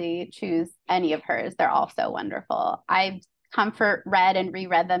probably choose any of hers. They're all so wonderful. I've comfort read and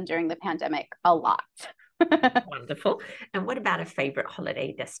reread them during the pandemic a lot. Wonderful. And what about a favorite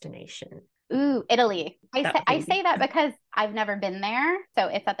holiday destination? Ooh, Italy. I say that because I've never been there. So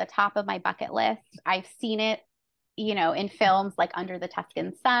it's at the top of my bucket list. I've seen it, in films like Under the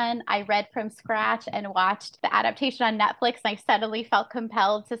Tuscan Sun. I read from scratch and watched the adaptation on Netflix, and I suddenly felt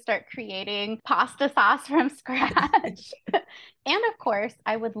compelled to start creating pasta sauce from scratch. And of course,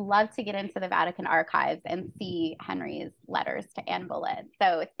 I would love to get into the Vatican archives and see Henry's letters to Anne Boleyn.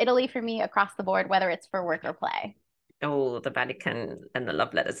 So it's Italy for me across the board, whether it's for work or play. Oh, the Vatican and the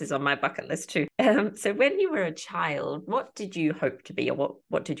love letters is on my bucket list too. So when you were a child, what did you hope to be, or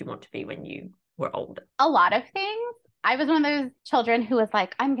what did you want to be when you were older? A lot of things. I was one of those children who was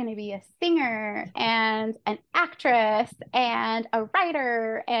like, I'm going to be a singer and an actress and a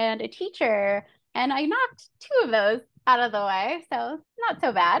writer and a teacher. And I knocked two of those out of the way. So not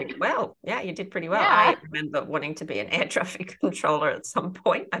so bad. Pretty well. Yeah, you did pretty well. Yeah. I remember wanting to be an air traffic controller at some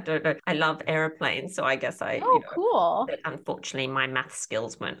point. I don't know. I love airplanes. So I guess cool. But unfortunately, my math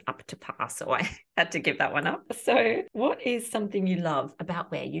skills weren't up to par. So I had to give that one up. So what is something you love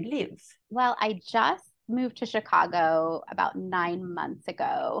about where you live? Well, I just moved to Chicago about 9 months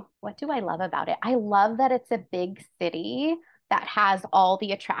ago. What do I love about it? I love that it's a big city that has all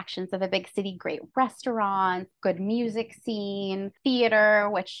the attractions of a big city, great restaurants, good music scene, theater,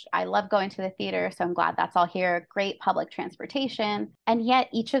 which I love going to the theater. So I'm glad that's all here. Great public transportation. And yet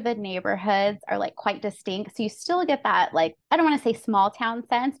each of the neighborhoods are like quite distinct. So you still get that, like, I don't want to say small town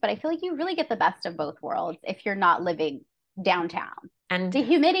sense, but I feel like you really get the best of both worlds if you're not living downtown. And the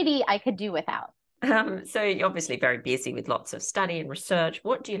humidity I could do without. So you're obviously very busy with lots of study and research.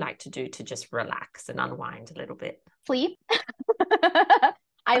 What do you like to do to just relax and unwind a little bit? Sleep.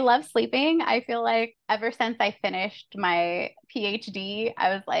 I love sleeping. I feel like ever since I finished my PhD,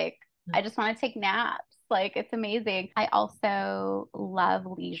 I was like, I just want to take naps. Like, it's amazing. I also love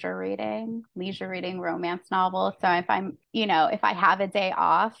leisure reading romance novels. So if I have a day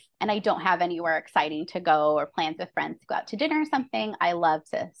off and I don't have anywhere exciting to go or plans with friends to go out to dinner or something, I love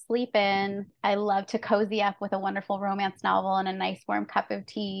to sleep in. I love to cozy up with a wonderful romance novel and a nice warm cup of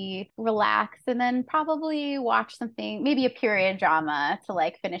tea, relax, and then probably watch something, maybe a period drama to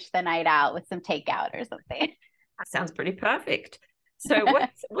like finish the night out with some takeout or something. That sounds pretty perfect. So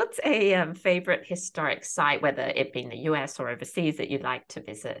what's a favorite historic site, whether it be in the US or overseas, that you'd like to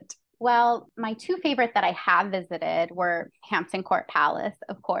visit? Well, my two favorite that I have visited were Hampton Court Palace,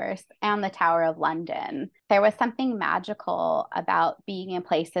 of course, and the Tower of London. There was something magical about being in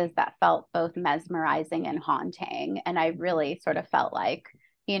places that felt both mesmerizing and haunting. And I really sort of felt like,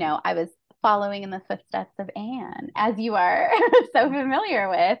 I was following in the footsteps of Anne, as you are so familiar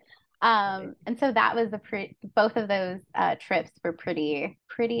with. And so that was both of those trips were pretty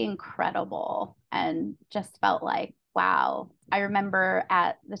incredible, and just felt like, wow. I remember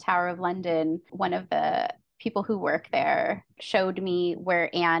at the Tower of London, one of the people who work there showed me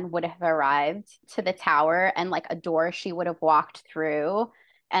where Anne would have arrived to the tower, and like a door she would have walked through.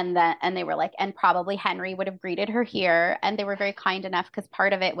 And they were like, and probably Henry would have greeted her here. And they were very kind enough, because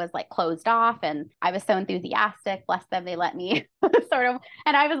part of it was like closed off. And I was so enthusiastic, bless them, they let me sort of.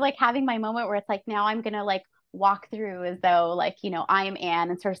 And I was like having my moment where it's like, now I'm going to like walk through as though like, I am Anne,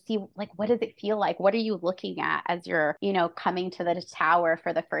 and sort of see like, what does it feel like? What are you looking at as you're, coming to the tower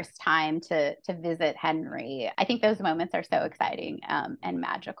for the first time to visit Henry? I think those moments are so exciting, and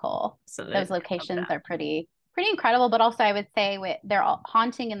magical. Absolutely. Those locations are pretty incredible, but also I would say they're all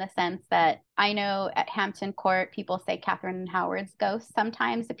haunting in the sense that I know at Hampton Court, people say Catherine Howard's ghost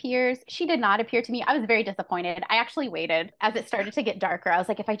sometimes appears. She did not appear to me. I was very disappointed. I actually waited as it started to get darker. I was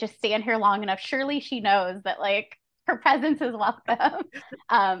like, if I just stand here long enough, surely she knows that like her presence is welcome.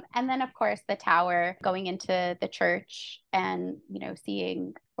 And then of course the tower, going into the church and,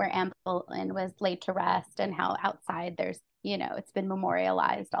 seeing where Anne Boleyn was laid to rest, and how outside there's, it's been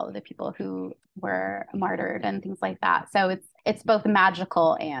memorialized, all of the people who were martyred and things like that. So it's both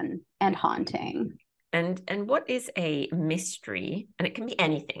magical and haunting. And what is a mystery? And it can be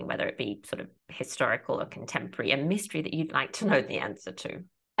anything, whether it be sort of historical or contemporary, a mystery that you'd like to know the answer to.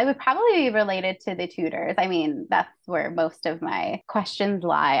 I would probably be related to the Tudors. I mean, that's where most of my questions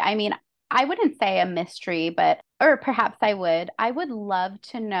lie. I mean, I wouldn't say a mystery, or perhaps I would. I would love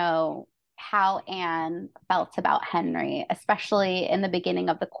to know how Anne felt about Henry, especially in the beginning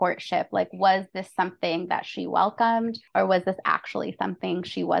of the courtship. Like, was this something that she welcomed, or was this actually something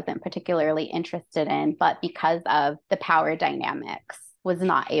she wasn't particularly interested in, but because of the power dynamics was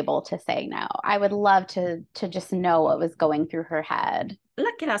not able to say no? I would love to just know what was going through her head.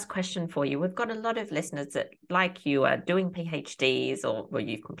 Lucky last question for you. We've got a lot of listeners that, like you, are doing PhDs, or well,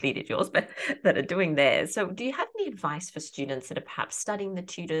 you've completed yours, but that are doing theirs. So do you have any advice for students that are perhaps studying the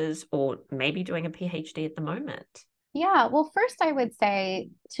Tudors, or maybe doing a PhD at the moment? Yeah, well, first I would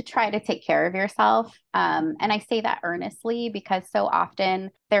say to try to take care of yourself. And I say that earnestly, because so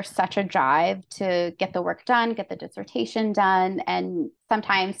often there's such a drive to get the work done, get the dissertation done. And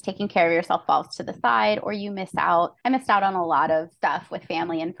sometimes taking care of yourself falls to the side, or you miss out. I missed out on a lot of stuff with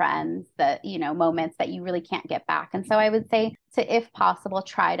family and friends, that, moments that you really can't get back. And so I would say to, if possible,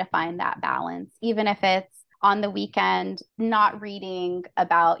 try to find that balance, even if it's on the weekend, not reading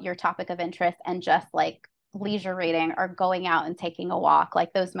about your topic of interest and just like leisure reading, or going out and taking a walk.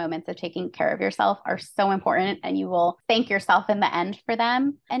 Like, those moments of taking care of yourself are so important, and you will thank yourself in the end for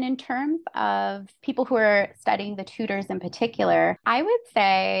them. And in terms of people who are studying the Tudors in particular, I would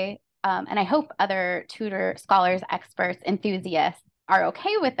say, and I hope other Tudor scholars, experts, enthusiasts are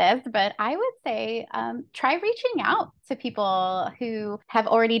okay with this, but I would say try reaching out to people who have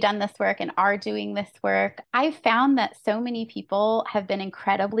already done this work and are doing this work. I've found that so many people have been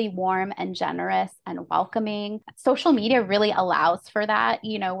incredibly warm and generous and welcoming. Social media really allows for that,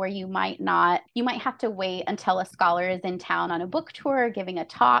 where you might have to wait until a scholar is in town on a book tour or giving a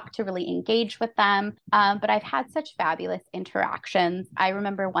talk to really engage with them. But I've had such fabulous interactions. I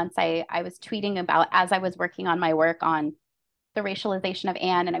remember once I was tweeting about, as I was working on my work on the racialization of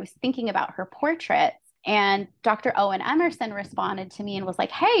Anne, and I was thinking about her portraits. And Dr. Owen Emerson responded to me and was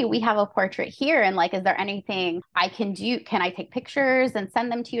like, hey, we have a portrait here. And like, is there anything I can do? Can I take pictures and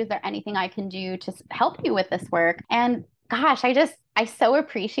send them to you? Is there anything I can do to help you with this work? And gosh, I so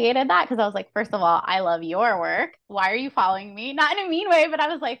appreciated that, because I was like, first of all, I love your work. Why are you following me? Not in a mean way, but I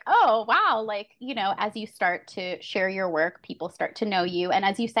was like, oh, wow. Like, as you start to share your work, people start to know you. And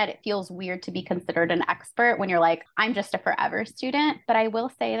as you said, it feels weird to be considered an expert when you're like, I'm just a forever student. But I will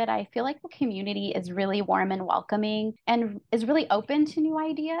say that I feel like the community is really warm and welcoming, and is really open to new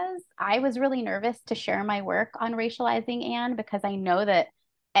ideas. I was really nervous to share my work on racializing Anne, because I know that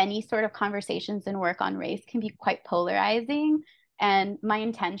any sort of conversations and work on race can be quite polarizing. And my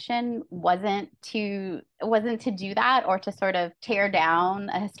intention wasn't to do that, or to sort of tear down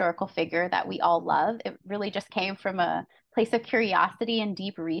a historical figure that we all love. It really just came from a place of curiosity and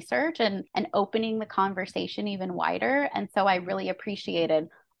deep research, and opening the conversation even wider. And so I really appreciated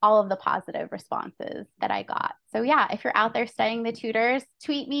all of the positive responses that I got. So yeah, if you're out there studying the Tudors,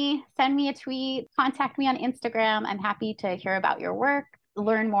 tweet me, send me a tweet, contact me on Instagram. I'm happy to hear about your work,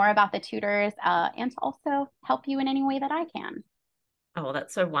 learn more about the Tudors, and to also help you in any way that I can. Oh,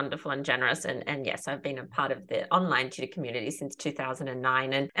 that's so wonderful and generous. And yes, I've been a part of the online tutor community since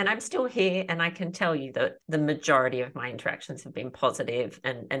 2009, and I'm still here, and I can tell you that the majority of my interactions have been positive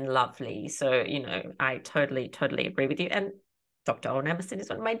and lovely. So, I totally agree with you. And Dr. Olnemerson is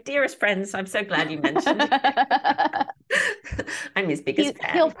one of my dearest friends. I'm so glad you mentioned it. I'm his biggest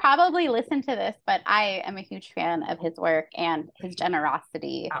He'll fan. probably listen to this, but I am a huge fan of his work and his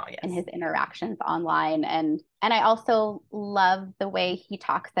generosity Oh, yes. and his interactions online. And I also love the way he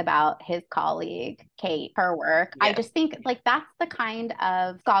talks about his colleague, Kate, her work. I Yes. just think like that's the kind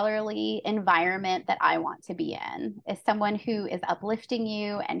of scholarly environment that I want to be in, is someone who is uplifting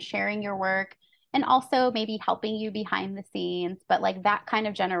you and sharing your work and also maybe helping you behind the scenes. But like that kind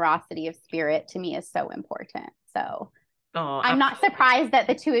of generosity of spirit to me is so important. So Oh, I'm not surprised that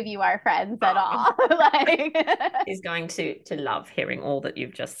the two of you are friends at all. Like he's going to love hearing all that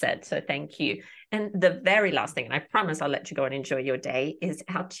you've just said. So thank you. And the very last thing, and I promise I'll let you go and enjoy your day, is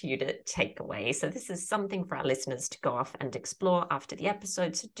our tutor takeaway. So this is something for our listeners to go off and explore after the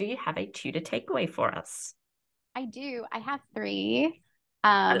episode. So do you have a tutor takeaway for us? I do. I have three.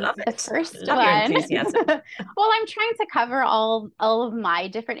 I love it. The first Love one, your enthusiasm. well, I'm trying to cover all of my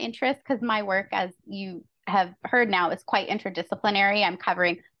different interests because my work, as you have heard now, is quite interdisciplinary. I'm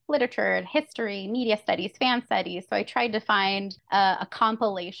covering literature, history, media studies, fan studies. So I tried to find a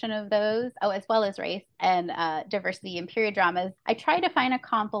compilation of those, as well as race and diversity in period dramas. I tried to find a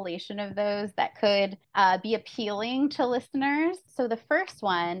compilation of those that could be appealing to listeners. So the first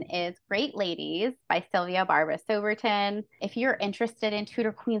one is Great Ladies by Sylvia Barbara Soberton. If you're interested in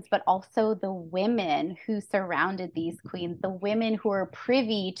Tudor queens, but also the women who surrounded these queens, the women who are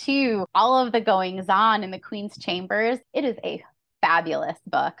privy to all of the goings on in the queen's chambers, it is a fabulous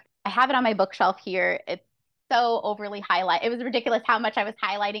book. I have it on my bookshelf here. It's so overly highlighted. It was ridiculous how much I was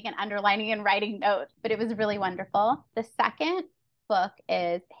highlighting and underlining and writing notes, but it was really wonderful. The second book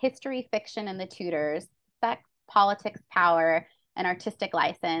is History Fiction and the Tudors, Sex, Politics, Power, and Artistic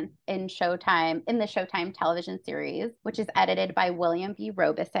License in the Showtime television series, which is edited by William B.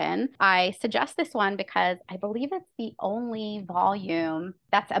 Robeson. I suggest this one because I believe it's the only volume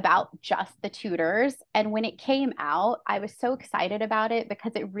that's about just the Tudors. And when it came out, I was so excited about it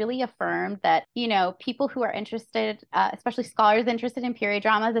because it really affirmed that, people who are interested, especially scholars interested in period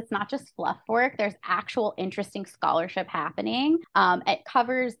dramas, it's not just fluff work. There's actual interesting scholarship happening. It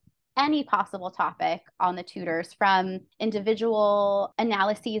covers any possible topic on the Tudors, from individual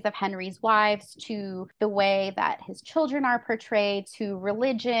analyses of Henry's wives to the way that his children are portrayed, to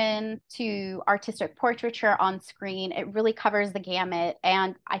religion, to artistic portraiture on screen. It really covers the gamut.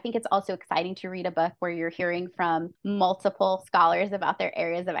 And I think it's also exciting to read a book where you're hearing from multiple scholars about their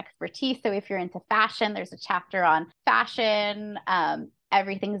areas of expertise. So if you're into fashion, there's a chapter on fashion.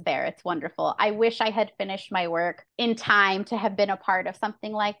 Everything's there. It's wonderful. I wish I had finished my work in time to have been a part of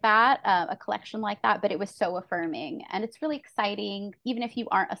something like that, a collection like that, but it was so affirming. And it's really exciting. Even if you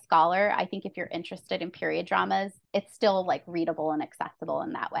aren't a scholar, I think if you're interested in period dramas, it's still like readable and accessible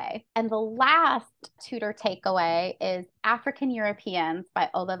in that way. And the last Tudor takeaway is African Europeans by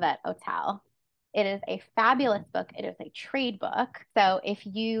Olivet Otel. It is a fabulous book. It is a trade book. So if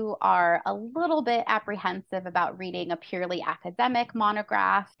you are a little bit apprehensive about reading a purely academic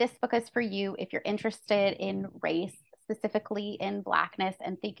monograph, this book is for you. If you're interested in race, specifically in Blackness,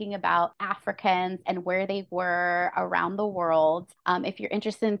 and thinking about Africans and where they were around the world. If you're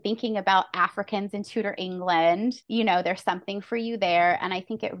interested in thinking about Africans in Tudor England, there's something for you there. And I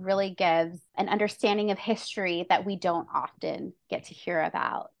think it really gives an understanding of history that we don't often get to hear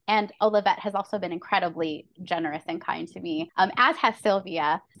about. And Olivet has also been incredibly generous and kind to me, as has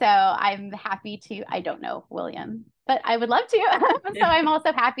Sylvia. So I'm happy to, I don't know, William, but I would love to. So I'm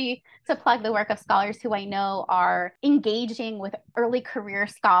also happy to plug the work of scholars who I know are engaging with early career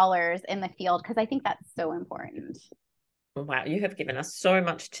scholars in the field, because I think that's so important. Wow, you have given us so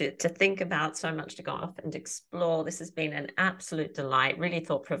much to think about, so much to go off and explore. This has been an absolute delight, really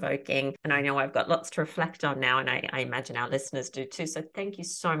thought-provoking. And I know I've got lots to reflect on now, and I imagine our listeners do too. So thank you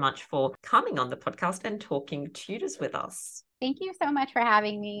so much for coming on the podcast and talking Tudors with us. Thank you so much for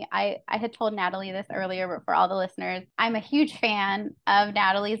having me. I had told Natalie this earlier, but for all the listeners, I'm a huge fan of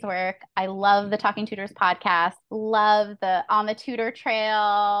Natalie's work. I love the Talking Tudors podcast, love the On the Tudor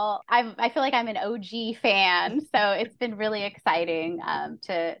Trail. I feel like I'm an OG fan. So it's been really exciting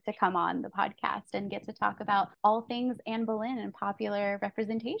to come on the podcast and get to talk about all things Anne Boleyn and popular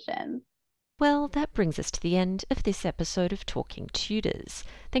representation. Well, that brings us to the end of this episode of Talking Tudors.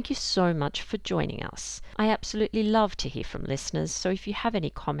 Thank you so much for joining us. I absolutely love to hear from listeners, so if you have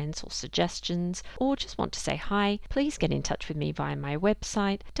any comments or suggestions, or just want to say hi, please get in touch with me via my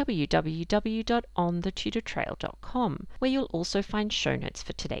website, www.onthetudortrail.com, where you'll also find show notes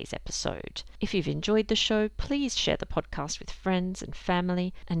for today's episode. If you've enjoyed the show, please share the podcast with friends and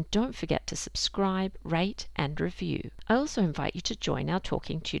family, and don't forget to subscribe, rate, and review. I also invite you to join our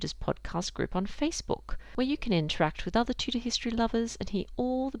Talking Tudors podcast group group on Facebook, where you can interact with other Tudor history lovers and hear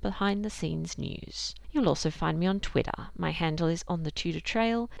all the behind-the-scenes news. You'll also find me on Twitter. My handle is On the Tudor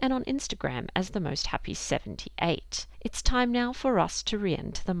Trail, and on Instagram as The Most Happy 78. It's time now for us to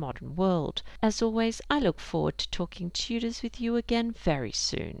re-enter the modern world. As always, I look forward to talking Tudors with you again very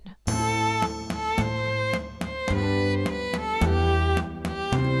soon.